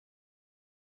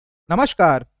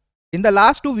Namaskar. In the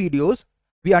last two videos,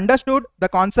 we understood the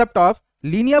concept of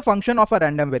linear function of a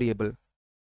random variable,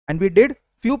 and we did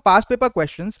few past paper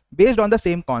questions based on the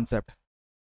same concept.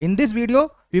 In this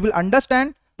video, we will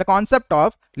understand the concept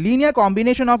of linear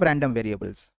combination of random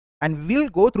variables, and we'll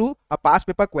go through a past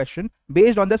paper question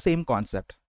based on the same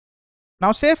concept.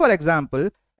 Now say for example,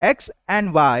 x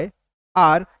and y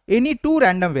are any two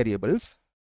random variables,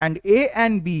 and a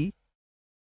and b,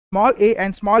 small a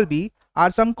and small b,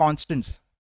 are some constants.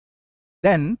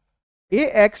 Then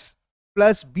ax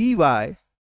plus by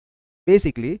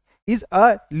basically is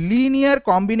a linear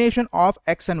combination of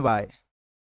x and y.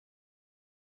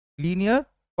 Linear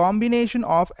combination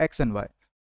of x and y.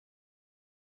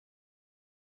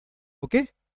 Okay?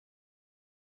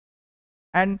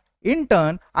 And in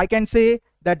turn, I can say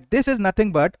that this is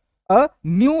nothing but a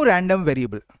new random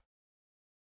variable.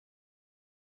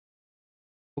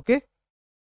 Okay?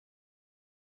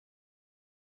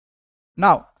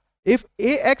 Now, if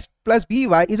ax plus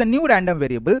by is a new random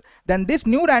variable, then this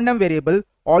new random variable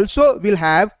also will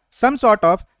have some sort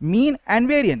of mean and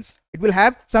variance. It will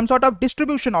have some sort of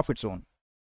distribution of its own.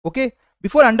 Okay,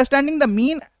 before understanding the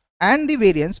mean and the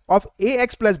variance of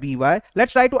ax plus by,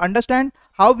 let's try to understand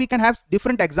how we can have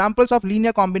different examples of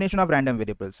linear combination of random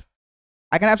variables.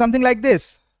 I can have something like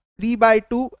this: 3 by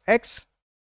 2 x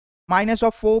minus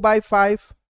of 4 by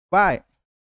 5 y.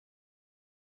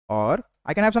 Or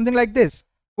I can have something like this: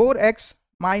 4x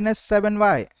minus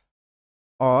 7y.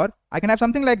 Or I can have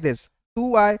something like this: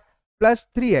 2y plus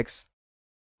 3x.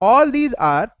 All these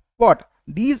are what?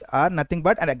 These are nothing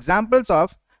but examples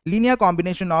of linear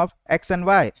combination of x and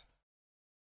y.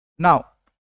 Now,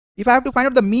 if I have to find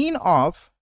out the mean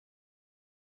of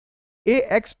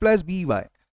ax plus by,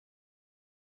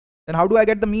 then how do I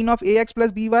get the mean of ax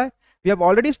plus by? We have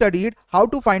already studied how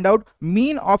to find out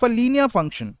mean of a linear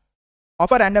function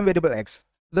of a random variable x.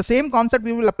 The same concept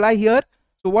we will apply here.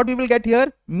 So what we will get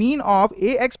here, mean of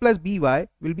ax plus by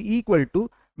will be equal to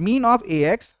mean of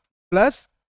ax plus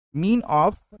mean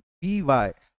of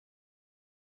by.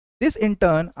 This in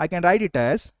turn, I can write it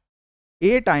as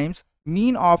a times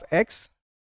mean of x,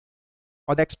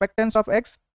 or the expectance of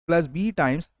x, plus b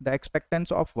times the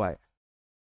expectance of y.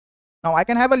 Now I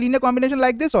can have a linear combination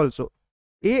like this also,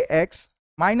 ax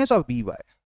minus of by.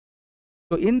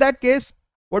 So in that case,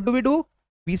 what do?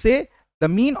 We say the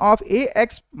mean of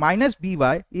ax minus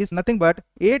by is nothing but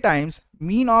a times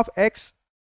mean of x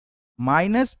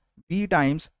minus b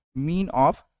times mean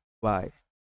of y.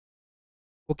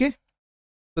 Okay,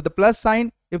 so the plus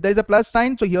sign, if there is a plus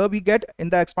sign, so here we get in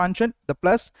the expansion the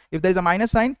plus. If there is a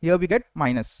minus sign, here we get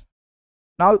minus.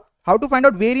 Now how to find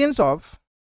out variance of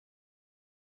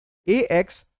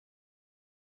ax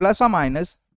plus or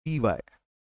minus by?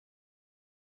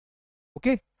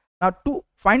 Okay, now to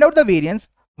find out the variance,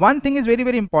 one thing is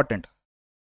very important.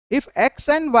 If x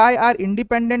and y are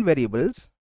independent variables,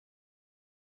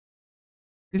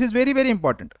 this is very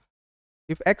important.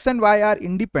 If x and y are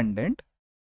independent,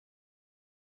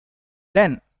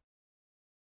 then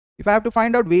if I have to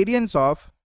find out variance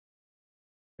of,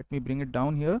 let me bring it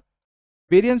down here,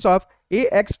 variance of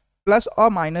ax plus or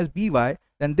minus by,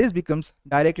 then this becomes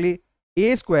directly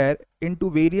a square into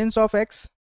variance of x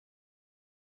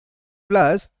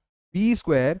plus b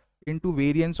square into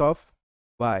variance of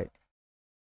y.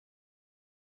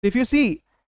 If you see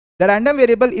the random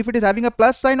variable, if it is having a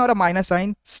plus sign or a minus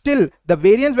sign, still the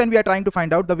variance, when we are trying to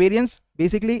find out, the variance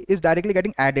basically is directly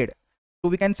getting added. So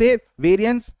we can say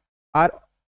variance are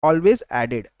always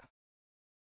added.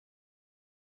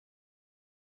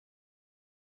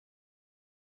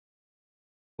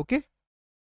 Okay.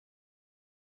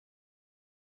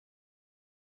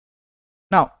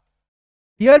 Now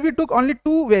here we took only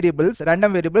two variables,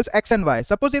 random variables, x and y.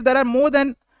 Suppose if there are more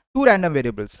than two random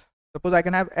variables, suppose I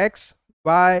can have x,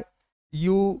 y,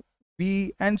 u,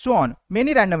 v, and so on,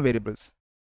 many random variables.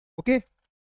 Okay,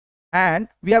 and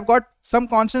we have got some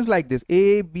constants like this: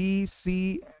 a, b,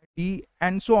 c, d,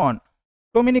 and so on,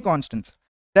 so many constants.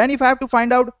 Then if I have to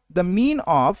find out the mean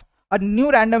of a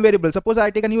new random variable, suppose I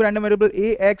take a new random variable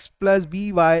ax plus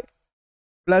by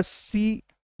plus c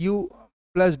u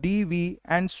plus dv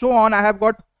and so on. I have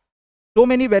got so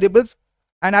many variables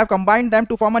and I have combined them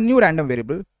to form a new random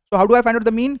variable. So how do I find out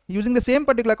the mean? Using the same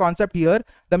particular concept here,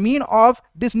 the mean of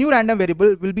this new random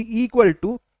variable will be equal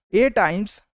to a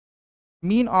times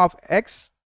mean of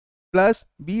x plus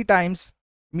b times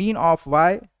mean of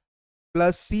y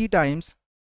plus c times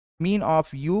mean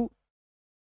of u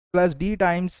plus d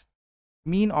times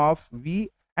mean of v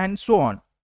and so on.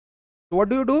 So what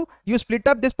do? You split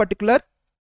up this particular,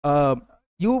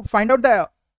 you find out the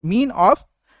mean of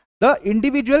the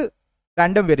individual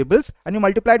random variables and you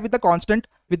multiplied with the constant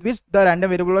with which the random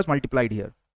variable was multiplied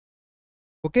here.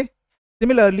 Okay.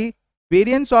 Similarly,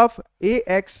 variance of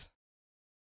ax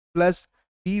plus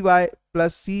by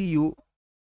plus cu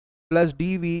plus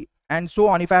dv and so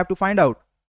on, if I have to find out.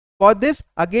 For this,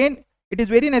 again, it is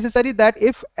very necessary that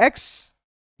if x,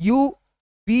 u,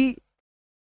 v,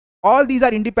 all these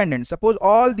are independent, suppose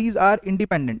all these are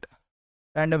independent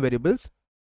random variables,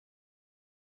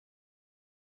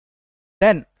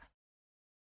 then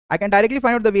I can directly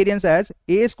find out the variance as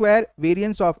a square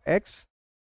variance of x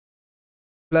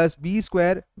plus b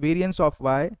square variance of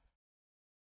y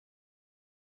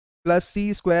plus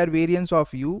c square variance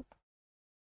of u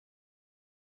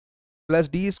plus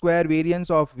d square variance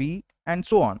of v and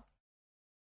so on.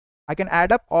 I can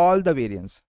add up all the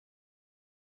variance.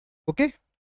 Okay.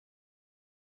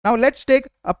 Now let's take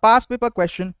a past paper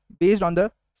question based on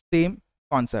the same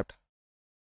concept.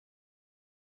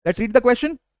 Let's read the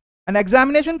question. An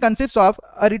examination consists of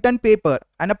a written paper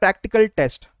and a practical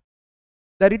test.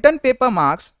 The written paper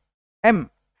marks M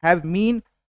have mean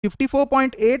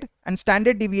 54.8 and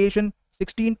standard deviation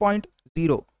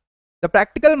 16.0. The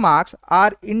practical marks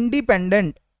are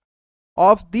independent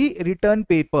of the written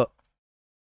paper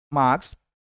marks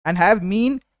and have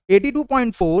mean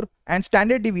 82.4 and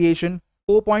standard deviation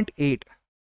 4.8.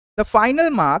 The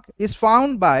final mark is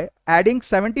found by adding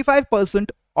 75%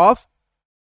 of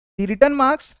the written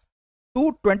marks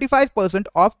to 25%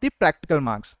 of the practical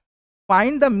marks.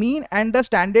 Find the mean and the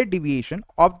standard deviation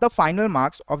of the final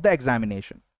marks of the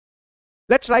examination.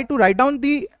 Let's try to write down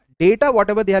the data,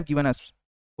 whatever they have given us.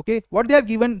 Okay, what they have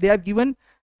given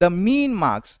the mean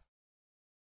marks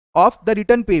of the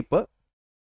written paper.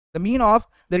 The mean of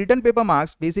the written paper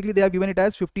marks, basically they have given it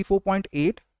as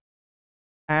 54.8,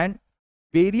 and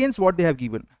variance what they have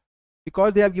given,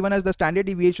 because they have given us the standard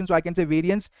deviation, so I can say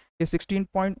variance is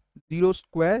 16.0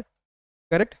 square,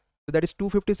 correct? So that is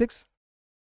 256.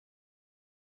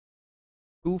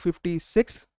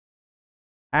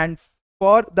 And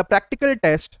for the practical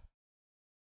test,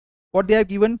 what they have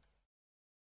given,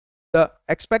 the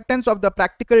expectance of the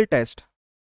practical test,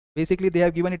 basically they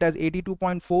have given it as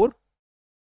 82.4,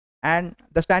 and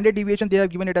the standard deviation they have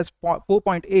given it as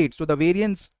 4.8. So the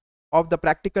variance of the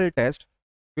practical test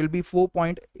will be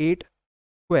 4.8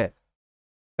 square,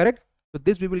 correct? So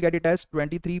this we will get it as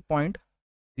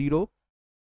 23.04.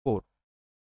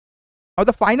 Now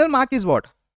the final mark is what?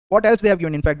 What else they have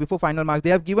given? In fact, before final marks,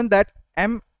 they have given that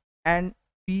M and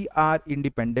P are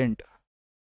independent.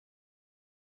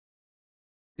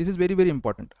 This is very, very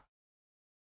important.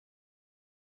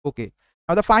 Okay.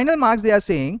 Now the final marks, they are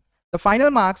saying the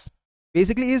final marks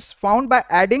basically is found by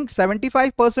adding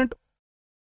 75%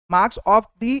 marks of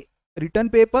the written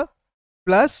paper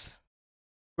plus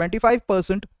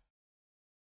 25%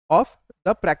 of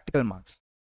the practical marks,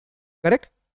 correct?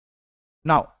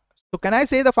 Now, so can I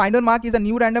say the final mark is a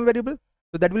new random variable?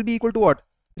 So that will be equal to what?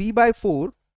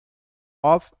 3/4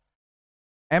 of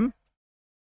M.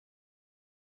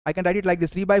 I can write it like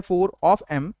this: 3/4 of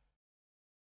M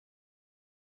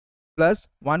plus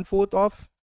 1/4 of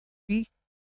P.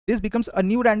 This becomes a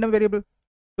new random variable.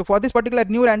 So for this particular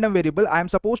new random variable, I am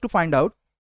supposed to find out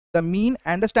the mean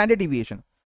and the standard deviation.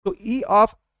 So E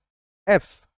of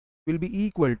F will be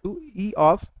equal to E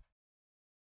of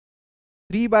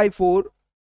 3/4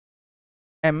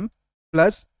 M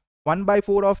plus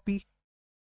 1/4 of P.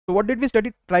 So what did we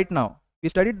study right now? We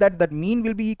studied that that mean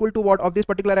will be equal to what of this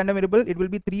particular random variable? It will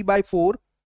be 3/4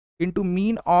 into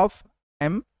mean of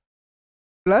M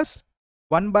plus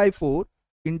 1/4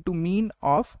 into mean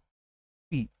of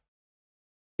P.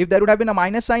 If there would have been a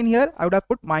minus sign here, I would have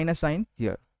put minus sign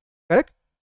here, correct?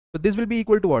 So this will be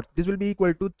equal to what? This will be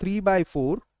equal to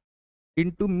 3/4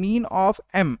 into mean of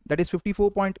M, that is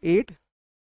 54.8,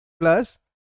 plus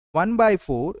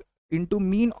 1/4 into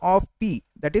mean of P,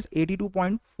 that is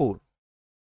 82.4.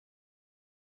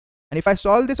 And if I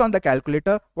solve this on the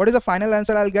calculator, what is the final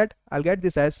answer I'll get? I'll get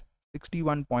this as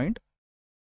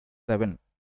 61.7.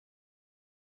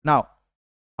 Now,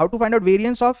 how to find out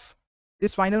variance of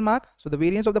this final mark? So the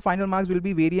variance of the final marks will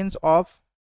be variance of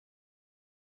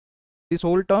this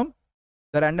whole term,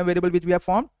 the random variable which we have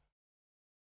formed.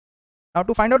 Now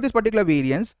to find out this particular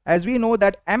variance, as we know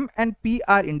that M and P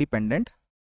are independent,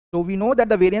 so we know that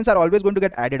the variance are always going to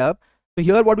get added up. So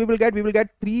here what we will get? We will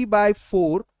get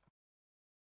 3/4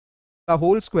 the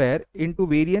whole square into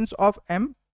variance of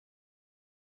M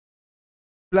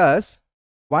plus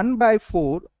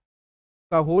 1/4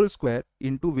 the whole square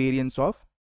into variance of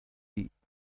P.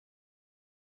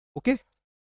 Okay.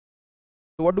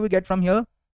 So what do we get from here?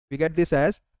 We get this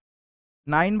as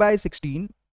 9/16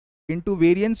 into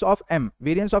variance of M.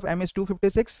 Variance of M is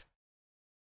 256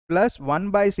 plus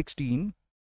 1 by 16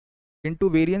 into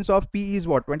variance of P is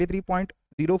what?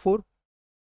 23.04.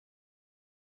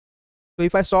 So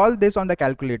if I solve this on the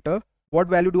calculator, what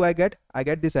value do I get? I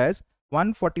get this as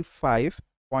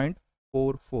 145.44.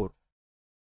 So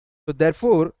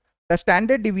therefore, the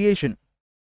standard deviation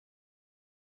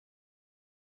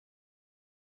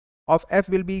of F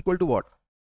will be equal to what?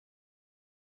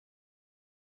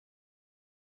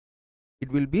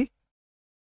 It will be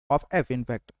of F, in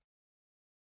fact,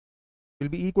 will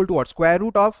be equal to what? Square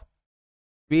root of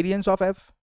variance of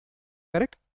F,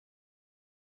 correct?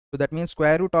 So that means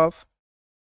square root of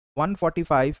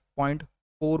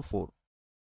 145.44.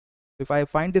 If I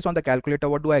find this on the calculator,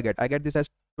 what do I get? I get this as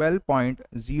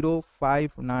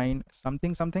 12.059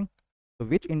 something something. So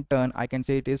which in turn I can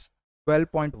say it is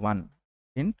 12.1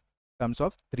 in terms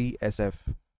of 3SF.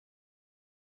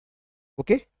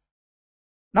 Okay.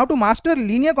 Now to master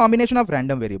linear combination of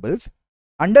random variables,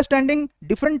 understanding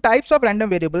different types of random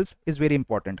variables is very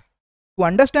important. To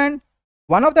understand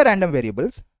one of the random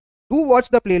variables, do watch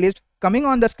the playlist coming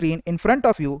on the screen in front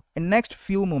of you in next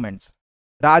few moments.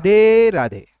 Radhe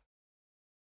Radhe.